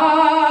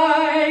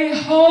thy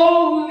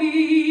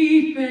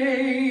holy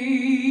face.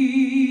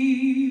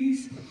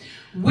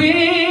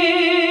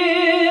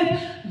 With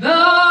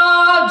the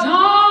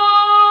dawn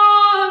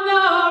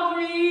of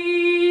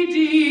redeeming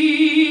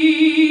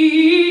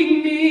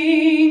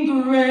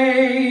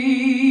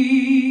grace,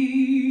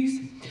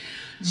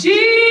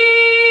 Jesus,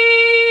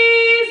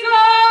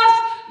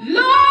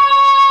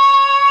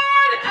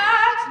 Lord,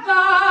 at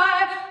thy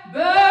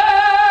birth,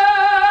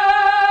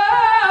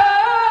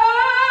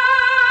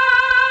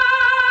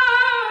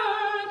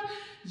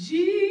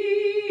 Jesus,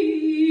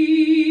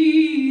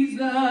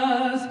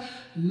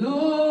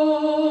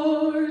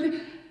 Lord,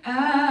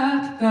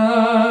 at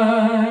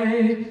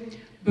thy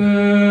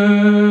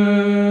birth.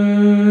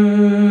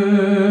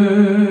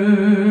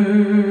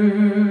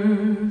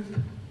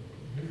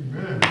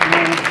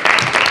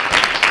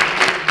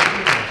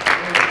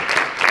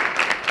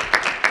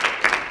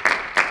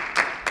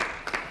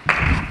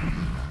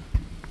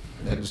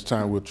 At this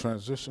time, we'll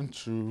transition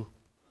to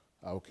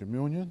our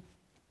communion.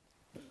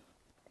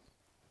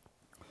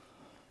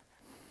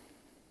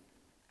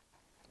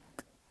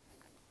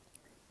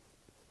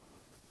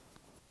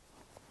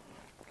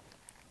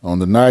 On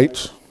the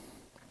night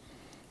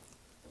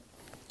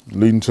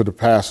leading to the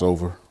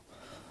Passover,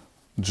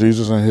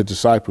 Jesus and his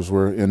disciples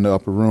were in the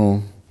upper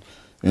room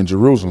in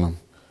Jerusalem.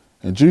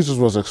 And Jesus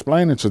was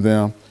explaining to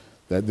them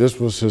that this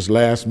was his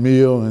last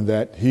meal and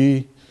that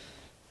he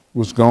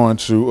was going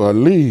to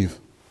leave.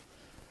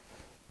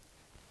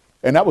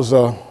 And that was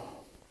a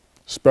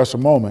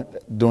special moment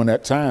during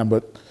that time.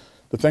 But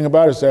the thing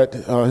about it is that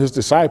his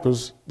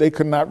disciples, they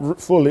could not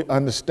fully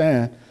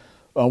understand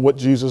what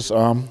Jesus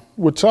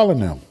was telling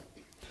them.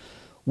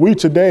 We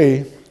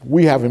today,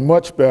 we have a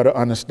much better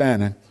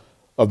understanding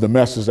of the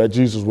message that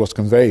Jesus was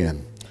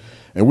conveying.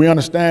 And we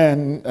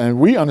understand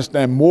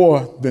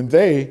more than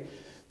they,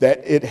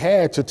 that it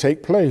had to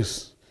take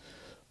place.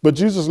 But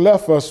Jesus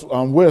left us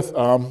with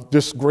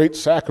this great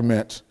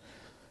sacrament.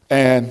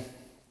 And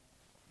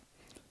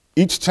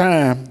each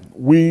time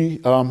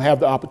we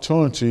have the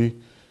opportunity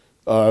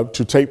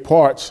to take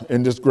part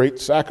in this great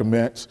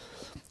sacrament,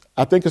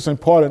 I think it's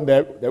important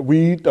that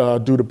we do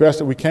the best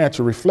that we can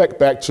to reflect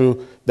back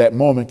to that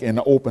moment in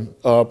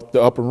the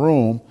upper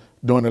room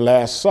during the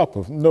Last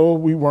Supper. No,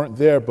 we weren't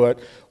there, but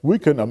we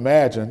can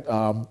imagine,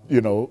 on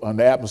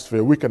the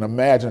atmosphere, we can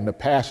imagine the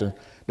passion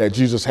that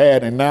Jesus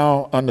had. And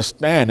now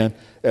understanding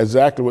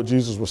exactly what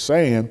Jesus was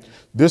saying,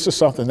 this is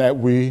something that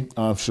we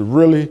should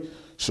really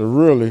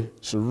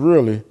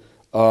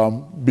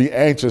be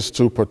anxious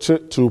to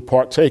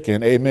partake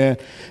in. Amen.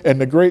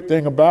 And the great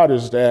thing about it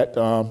is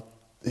that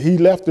he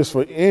left this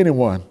for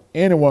anyone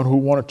who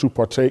wanted to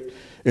partake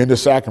in the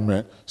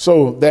sacrament.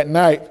 So that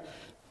night,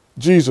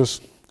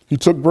 Jesus, he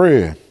took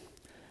bread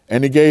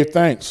and he gave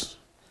thanks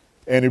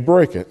and he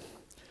broke it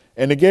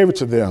and he gave it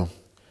to them.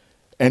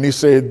 And he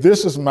said,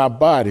 "This is my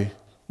body,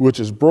 which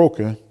is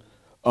broken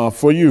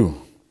for you."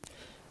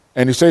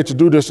 And he said to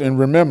do this in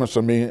remembrance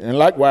of me. And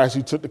likewise,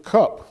 he took the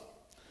cup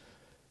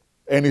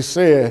and he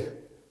said,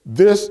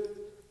 "This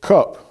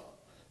cup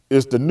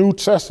is the New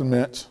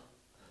Testament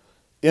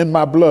in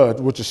my blood,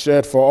 which is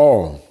shed for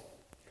all."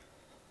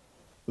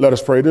 Let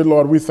us pray. Dear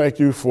Lord, we thank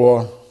you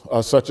for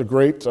such a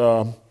great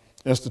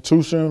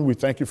institution. We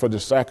thank you for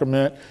this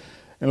sacrament.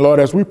 And Lord,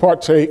 as we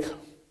partake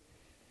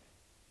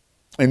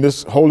in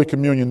this Holy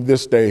Communion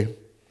this day,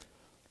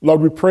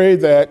 Lord, we pray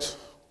that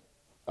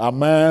our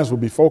minds will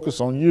be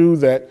focused on you,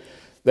 that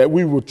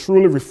we will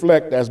truly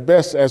reflect as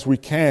best as we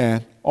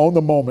can on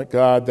the moment,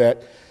 God,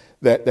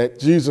 that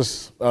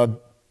Jesus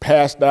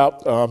passed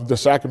out the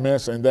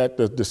sacraments and that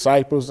the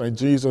disciples and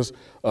Jesus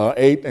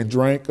ate and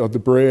drank of the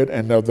bread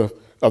and of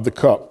the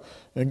cup.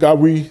 And God,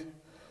 we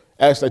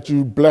ask that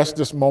you bless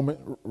this moment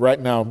right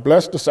now.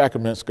 Bless the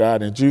sacraments,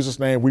 God. In Jesus'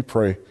 name we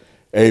pray.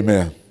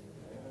 Amen.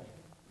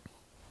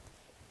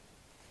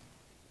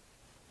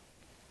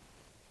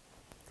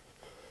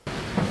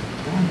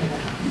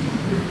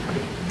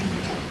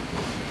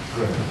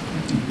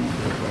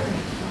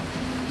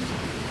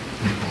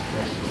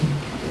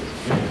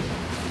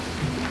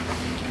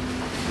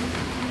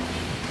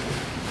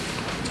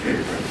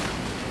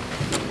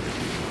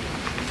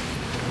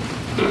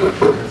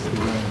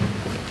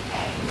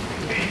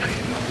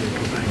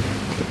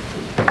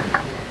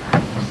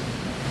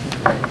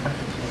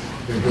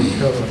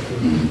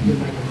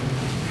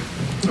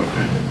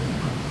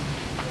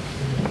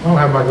 All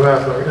have my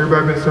glass on.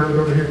 Everybody been served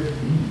over here?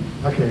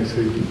 I can't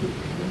see.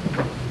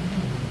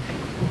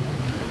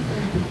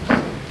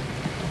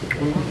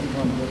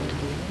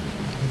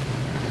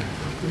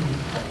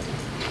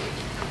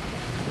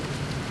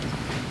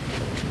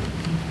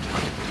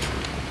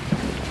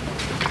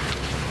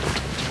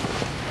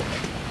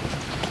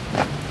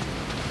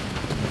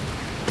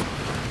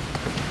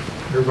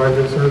 Everybody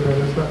been served on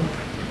this side?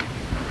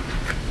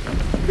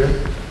 Yes?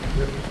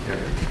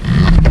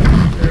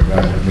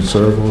 Everybody has been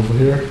served over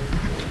here.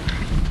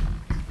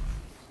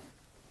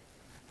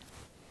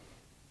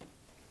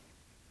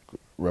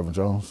 Reverend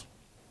Jones.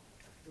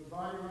 The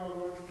body of our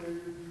Lord and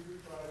Savior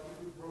Jesus Christ,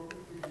 which was broken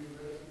for you,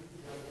 let us eat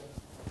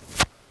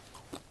together.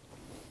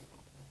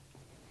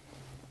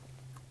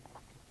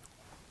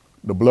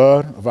 The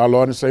blood of our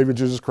Lord and Savior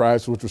Jesus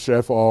Christ, which was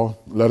shed for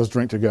all, let us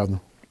drink together.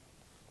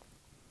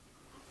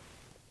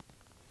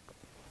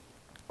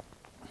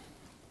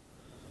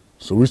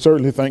 So we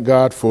certainly thank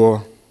God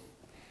for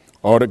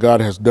all that God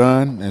has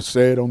done and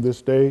said on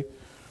this day.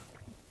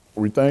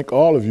 We thank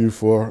all of you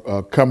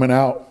for coming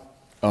out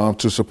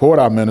to support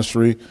our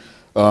ministry.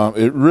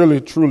 It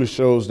really, truly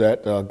shows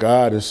that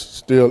God is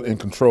still in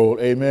control.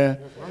 Amen.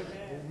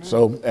 Amen.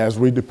 So as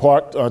we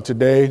depart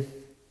today,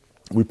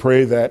 we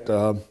pray that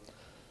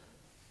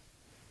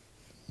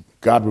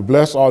God will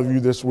bless all of you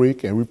this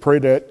week, and we pray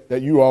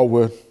that you all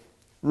will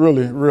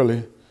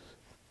really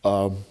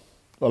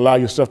allow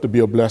yourself to be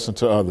a blessing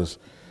to others.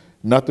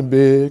 Nothing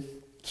big,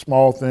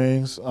 small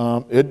things.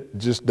 It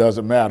just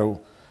doesn't matter.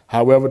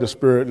 However the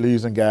Spirit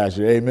leads and guides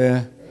you.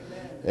 Amen.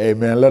 Amen.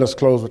 Amen. Let us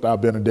close with our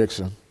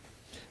benediction.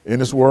 In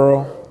this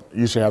world,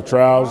 you shall have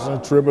trials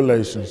and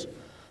tribulations,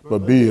 but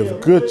be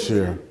of good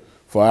cheer,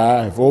 for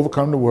I have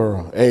overcome the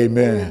world.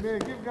 Amen. Amen.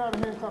 Give God a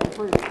hand clap of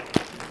praise.